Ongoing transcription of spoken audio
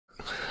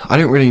I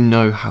don't really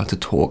know how to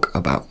talk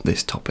about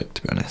this topic,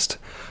 to be honest,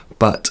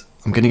 but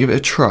I'm going to give it a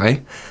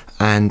try,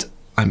 and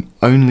I'm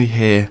only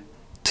here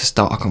to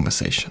start a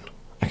conversation,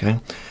 okay?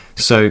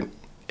 So,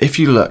 if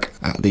you look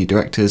at the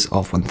directors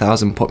of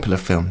 1,000 popular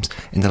films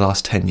in the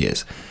last 10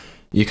 years,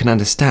 you can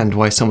understand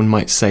why someone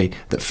might say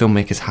that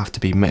filmmakers have to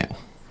be male,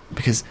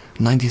 because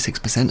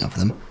 96% of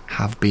them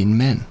have been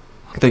men.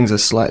 Things are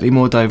slightly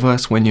more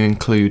diverse when you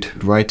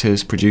include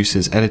writers,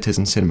 producers, editors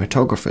and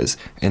cinematographers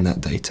in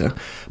that data,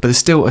 but there's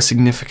still a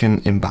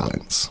significant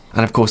imbalance.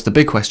 And of course the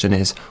big question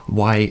is,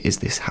 why is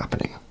this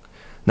happening?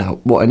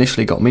 Now, what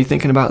initially got me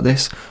thinking about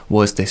this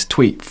was this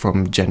tweet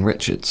from Jen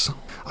Richards.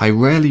 I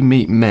rarely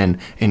meet men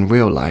in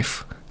real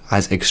life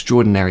as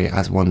extraordinary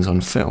as ones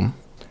on film,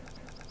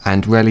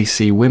 and rarely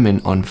see women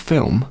on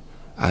film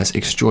as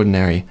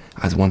extraordinary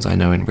as ones I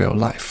know in real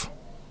life.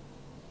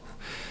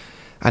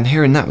 And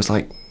hearing that was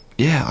like,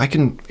 yeah, I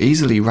can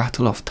easily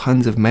rattle off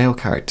tons of male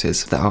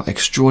characters that are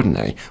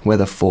extraordinary,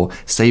 whether for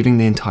saving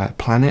the entire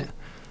planet,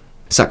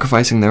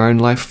 sacrificing their own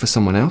life for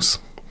someone else,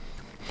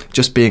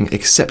 just being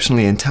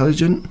exceptionally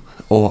intelligent,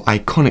 or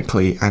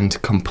iconically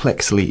and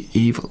complexly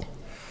evil.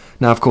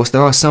 Now, of course,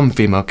 there are some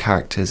female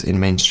characters in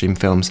mainstream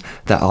films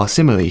that are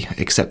similarly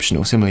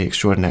exceptional, similarly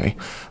extraordinary,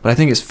 but I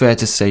think it's fair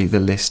to say the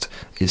list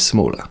is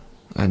smaller,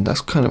 and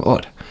that's kind of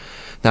odd.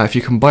 Now, if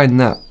you combine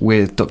that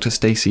with Dr.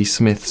 Stacey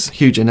Smith's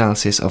huge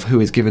analysis of who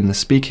is given the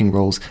speaking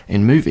roles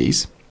in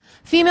movies,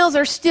 females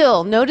are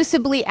still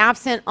noticeably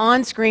absent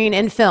on screen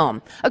in film.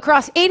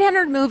 Across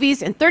 800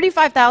 movies and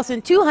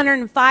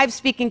 35,205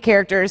 speaking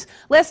characters,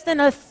 less than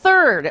a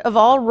third of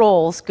all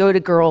roles go to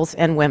girls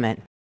and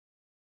women.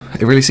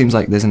 It really seems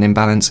like there's an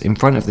imbalance in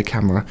front of the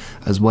camera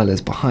as well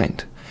as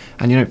behind.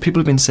 And you know, people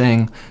have been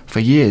saying for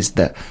years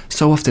that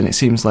so often it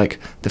seems like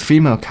the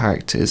female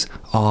characters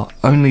are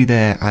only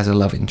there as a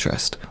love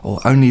interest,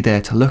 or only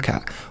there to look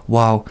at,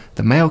 while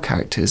the male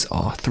characters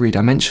are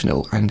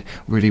three-dimensional and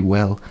really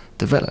well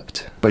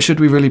developed. But should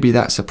we really be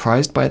that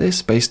surprised by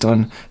this, based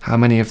on how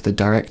many of the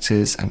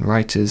directors and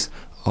writers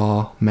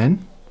are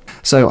men?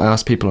 So I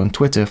asked people on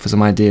Twitter for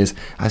some ideas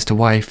as to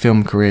why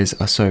film careers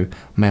are so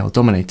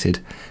male-dominated,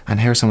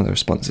 and here are some of the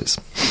responses.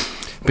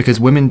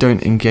 Because women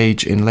don't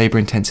engage in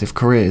labour-intensive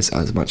careers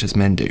as much as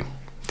men do.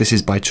 This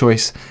is by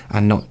choice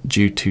and not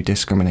due to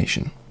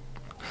discrimination.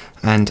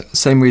 And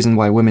same reason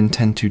why women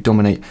tend to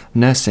dominate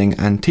nursing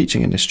and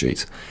teaching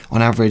industries.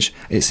 On average,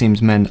 it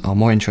seems men are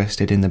more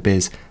interested in the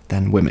biz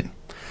than women.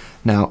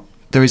 Now,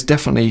 there is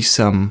definitely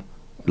some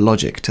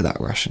logic to that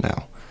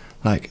rationale.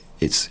 Like,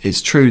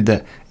 it's true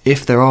that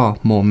if there are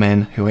more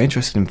men who are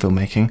interested in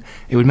filmmaking,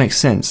 it would make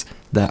sense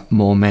that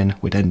more men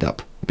would end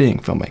up being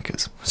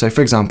filmmakers. So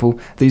for example,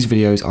 these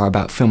videos are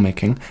about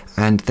filmmaking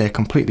and they're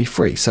completely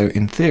free, so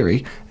in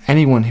theory,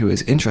 anyone who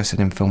is interested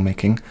in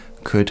filmmaking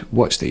could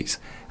watch these.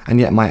 And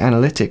yet my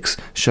analytics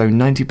show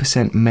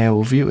 90%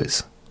 male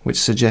viewers, which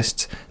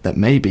suggests that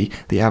maybe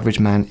the average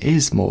man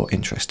is more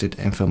interested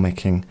in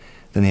filmmaking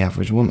than the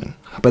average woman.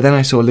 But then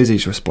I saw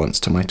Lizzie's response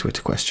to my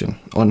Twitter question.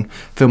 On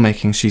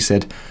filmmaking, she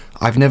said,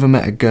 "I've never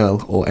met a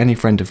girl or any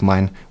friend of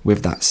mine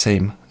with that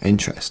same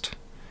interest."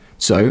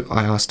 So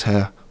I asked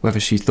her whether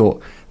she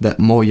thought that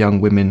more young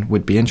women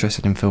would be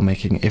interested in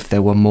filmmaking if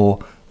there were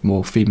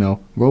more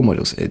female role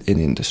models in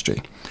the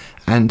industry.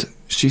 And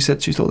she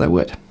said she thought there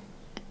would.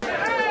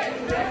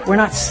 We're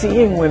not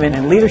seeing women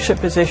in leadership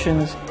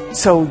positions,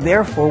 so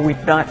therefore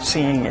we're not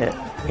seeing it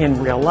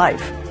in real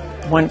life.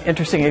 One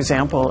interesting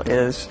example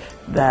is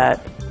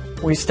that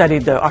we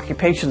studied the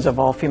occupations of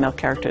all female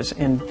characters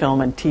in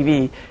film and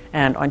TV,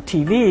 and on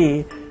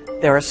TV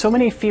there are so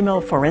many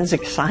female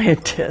forensic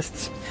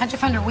scientists. How'd you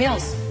find her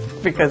wheels?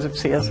 Because of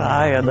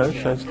CSI and those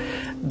shows,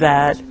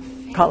 that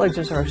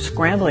colleges are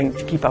scrambling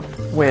to keep up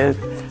with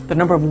the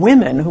number of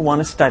women who want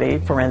to study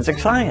forensic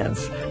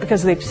science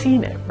because they've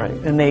seen it, right?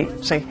 And they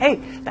say, hey,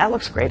 that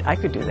looks great, I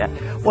could do that.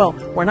 Well,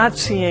 we're not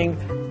seeing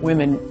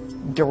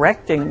women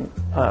directing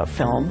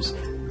films.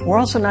 We're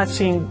also not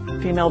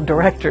seeing female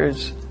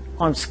directors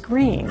on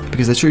screen.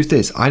 Because the truth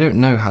is, I don't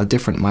know how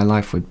different my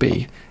life would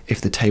be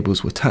if the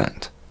tables were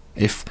turned.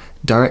 If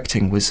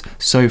directing was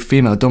so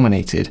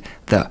female-dominated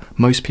that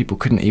most people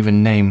couldn't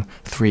even name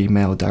 3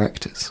 male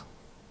directors.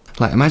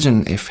 Like,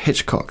 imagine if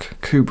Hitchcock,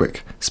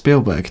 Kubrick,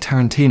 Spielberg,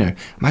 Tarantino,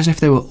 imagine if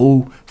they were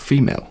all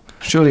female.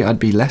 Surely I'd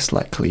be less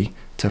likely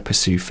to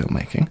pursue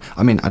filmmaking.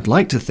 I mean, I'd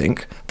like to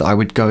think that I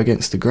would go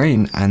against the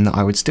grain and that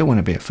I would still want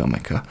to be a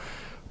filmmaker,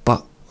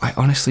 but I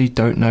honestly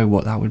don't know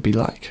what that would be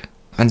like.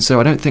 And so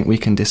I don't think we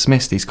can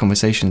dismiss these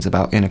conversations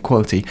about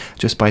inequality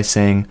just by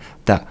saying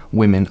that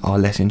women are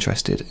less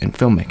interested in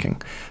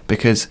filmmaking.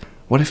 Because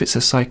what if it's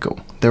a cycle?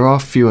 There are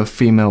fewer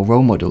female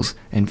role models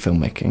in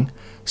filmmaking,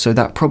 so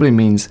that probably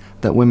means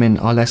that women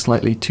are less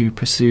likely to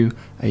pursue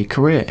a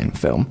career in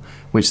film,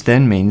 which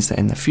then means that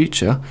in the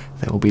future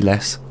there will be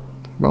less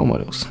role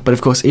models. But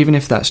of course, even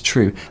if that's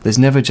true, there's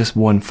never just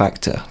one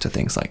factor to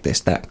things like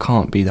this. That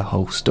can't be the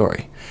whole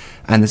story.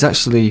 And there's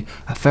actually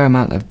a fair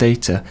amount of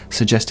data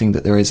suggesting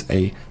that there is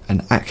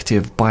an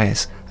active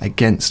bias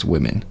against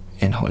women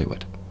in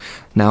Hollywood.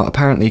 Now,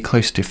 apparently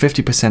close to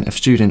 50% of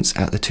students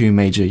at the two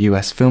major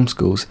US film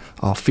schools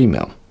are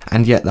female,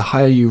 and yet the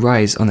higher you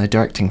rise on the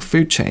directing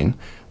food chain,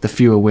 the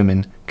fewer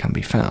women can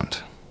be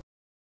found.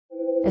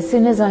 As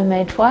soon as I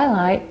made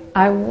Twilight,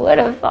 I would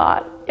have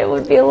thought it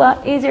would be a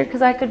lot easier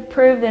because I could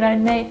prove that I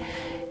made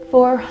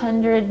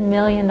 $400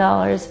 million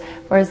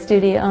for a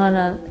studio on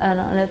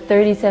a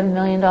 $37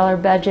 million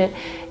budget,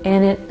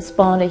 and it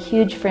spawned a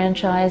huge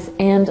franchise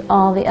and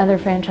all the other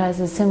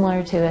franchises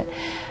similar to it.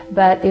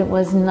 But it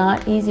was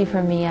not easy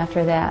for me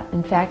after that.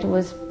 In fact, it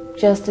was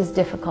just as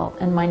difficult.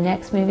 In my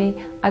next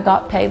movie, I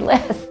got paid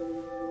less.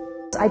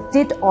 I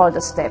did all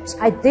the steps.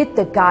 I did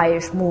the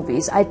guyish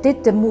movies. I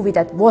did the movie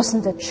that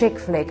wasn't a chick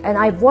flick, and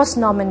I was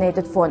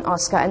nominated for an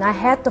Oscar, and I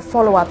had the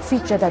follow-up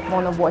feature that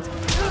won awards.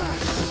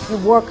 You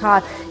work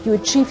hard, you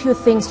achieve your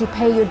things, you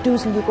pay your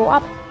dues, and you go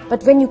up.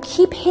 But when you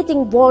keep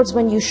hitting walls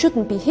when you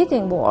shouldn't be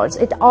hitting walls,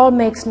 it all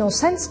makes no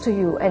sense to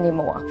you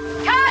anymore.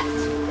 Cut!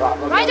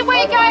 Right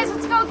away, guys,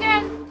 let's go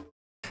again.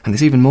 And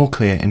it's even more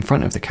clear in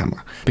front of the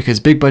camera, because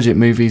big budget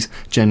movies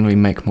generally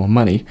make more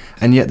money,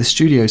 and yet the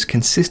studios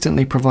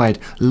consistently provide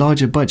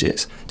larger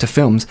budgets to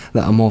films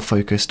that are more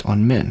focused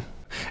on men.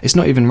 It's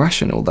not even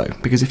rational though,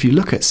 because if you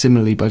look at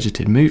similarly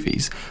budgeted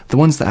movies, the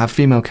ones that have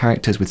female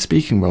characters with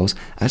speaking roles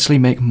actually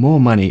make more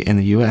money in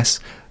the US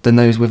than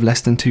those with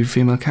less than 2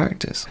 female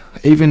characters.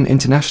 Even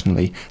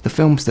internationally, the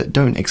films that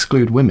don't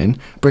exclude women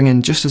bring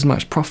in just as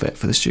much profit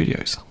for the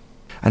studios.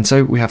 And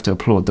so we have to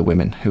applaud the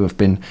women who have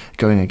been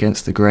going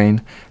against the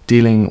grain,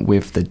 dealing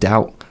with the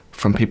doubt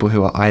from people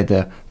who are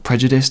either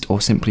prejudiced or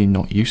simply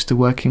not used to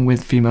working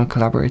with female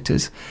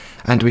collaborators,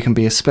 and we can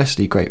be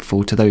especially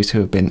grateful to those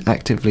who have been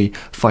actively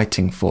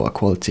fighting for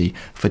equality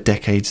for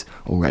decades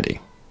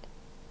already.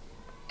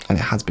 And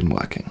it has been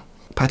working.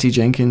 Patty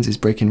Jenkins is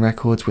breaking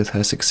records with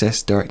her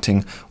success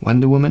directing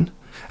Wonder Woman,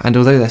 and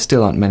although there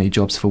still aren't many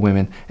jobs for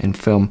women in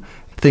film,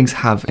 things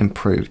have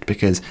improved,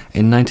 because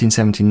in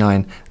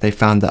 1979 they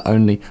found that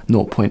only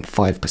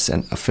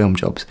 0.5% of film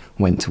jobs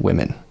went to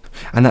women,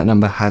 and that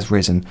number has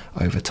risen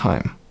over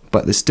time.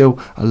 But there's still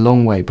a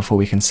long way before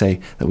we can say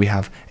that we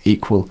have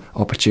equal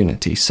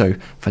opportunity, so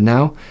for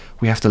now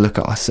we have to look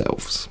at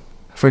ourselves.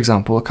 For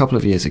example, a couple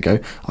of years ago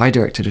I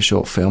directed a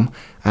short film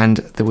and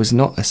there was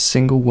not a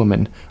single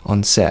woman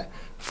on set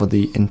for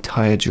the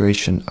entire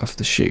duration of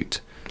the shoot,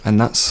 and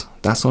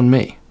that's on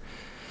me.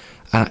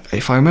 And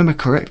if I remember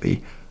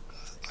correctly,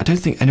 I don't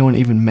think anyone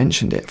even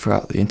mentioned it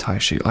throughout the entire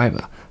shoot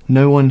either.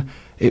 No one,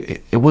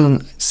 it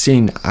wasn't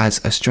seen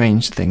as a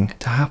strange thing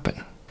to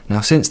happen. Now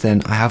since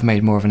then I have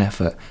made more of an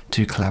effort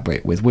to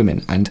collaborate with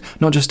women, and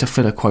not just to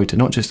fill a quota,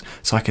 not just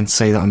so I can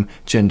say that I'm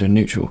gender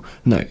neutral.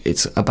 No,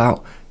 it's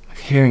about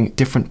hearing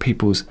different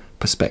people's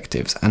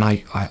perspectives, and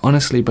I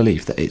honestly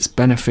believe that it's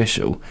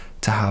beneficial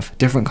to have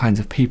different kinds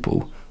of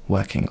people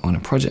working on a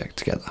project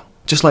together.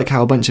 Just like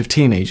how a bunch of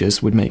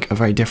teenagers would make a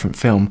very different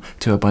film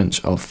to a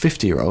bunch of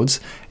 50-year-olds,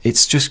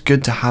 it's just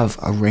good to have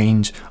a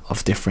range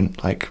of different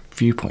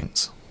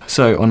viewpoints.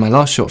 So on my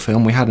last short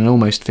film we had an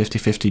almost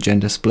 50-50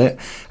 gender split,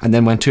 and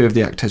then when 2 of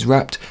the actors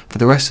wrapped, for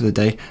the rest of the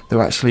day there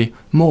were actually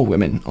more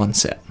women on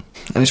set.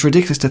 And it's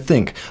ridiculous to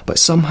think, but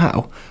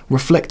somehow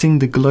reflecting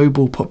the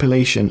global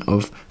population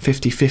of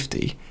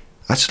 50-50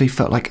 actually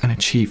felt like an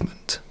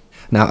achievement.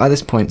 Now at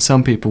this point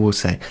some people will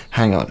say,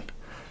 hang on,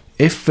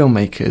 if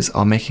filmmakers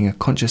are making a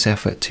conscious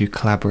effort to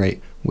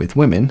collaborate with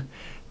women,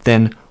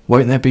 then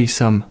won't there be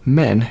some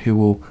men who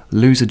will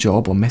lose a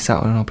job or miss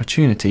out on an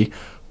opportunity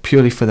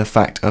purely for the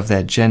fact of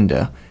their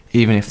gender,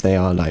 even if they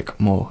are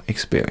more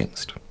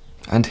experienced?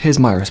 And here's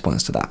my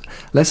response to that.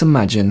 Let's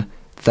imagine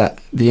that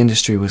the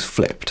industry was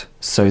flipped,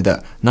 so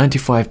that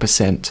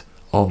 95%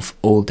 of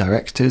all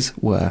directors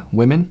were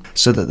women,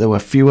 so that there were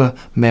fewer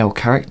male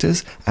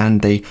characters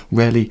and they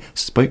rarely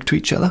spoke to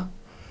each other.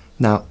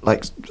 Now,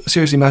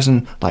 seriously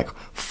imagine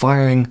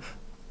firing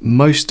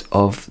most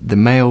of the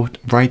male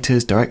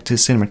writers,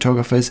 directors,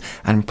 cinematographers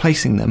and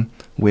replacing them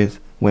with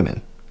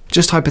women.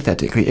 Just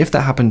hypothetically, if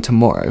that happened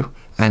tomorrow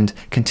and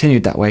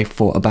continued that way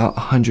for about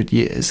 100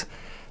 years,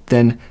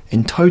 then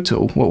in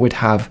total what we'd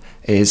have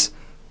is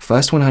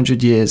first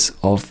 100 years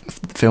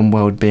of the film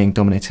world being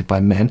dominated by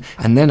men,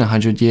 and then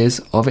 100 years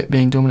of it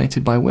being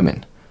dominated by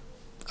women.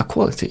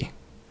 Equality.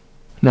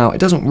 Now, it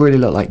doesn't really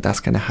look like that's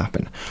going to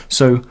happen.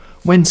 So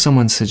when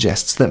someone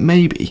suggests that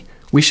maybe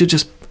we should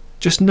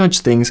just nudge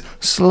things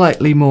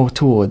slightly more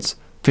towards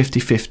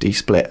 50-50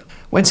 split,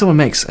 when someone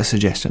makes a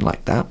suggestion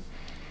like that,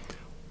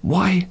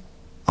 why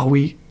are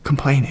we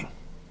complaining?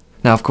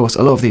 Now, of course,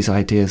 a lot of these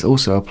ideas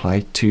also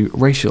apply to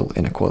racial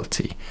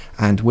inequality,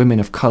 and women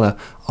of colour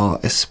are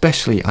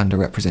especially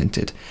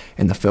underrepresented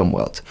in the film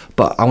world,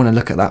 but I want to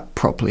look at that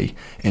properly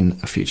in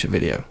a future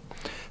video.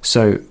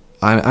 So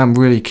I'm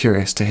really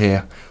curious to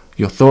hear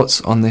your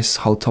thoughts on this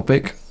whole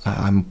topic.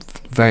 I'm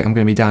going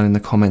to be down in the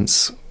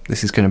comments.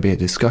 This is going to be a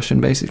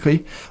discussion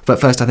basically. But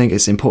first I think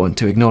it's important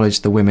to acknowledge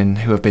the women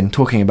who have been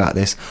talking about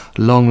this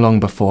long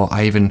before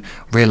I even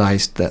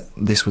realised that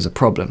this was a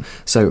problem.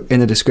 So in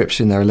the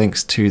description there are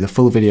links to the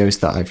full videos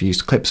that I've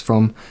used clips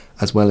from,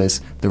 as well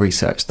as the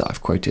research that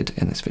I've quoted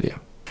in this video.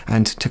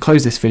 And to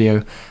close this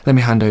video, let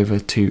me hand over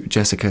to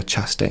Jessica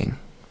Chastain.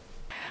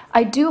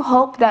 I do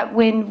hope that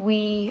when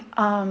we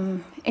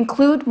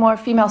include more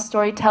female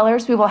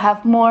storytellers, we will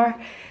have more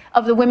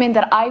of the women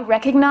that I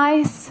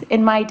recognize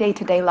in my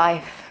day-to-day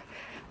life.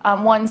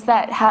 Ones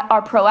that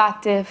are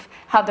proactive,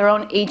 have their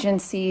own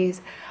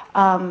agencies,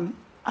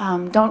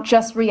 don't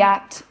just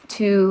react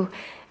to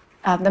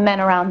the men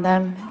around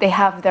them. They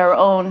have their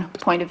own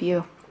point of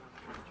view.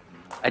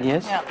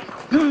 Agnès? Yeah.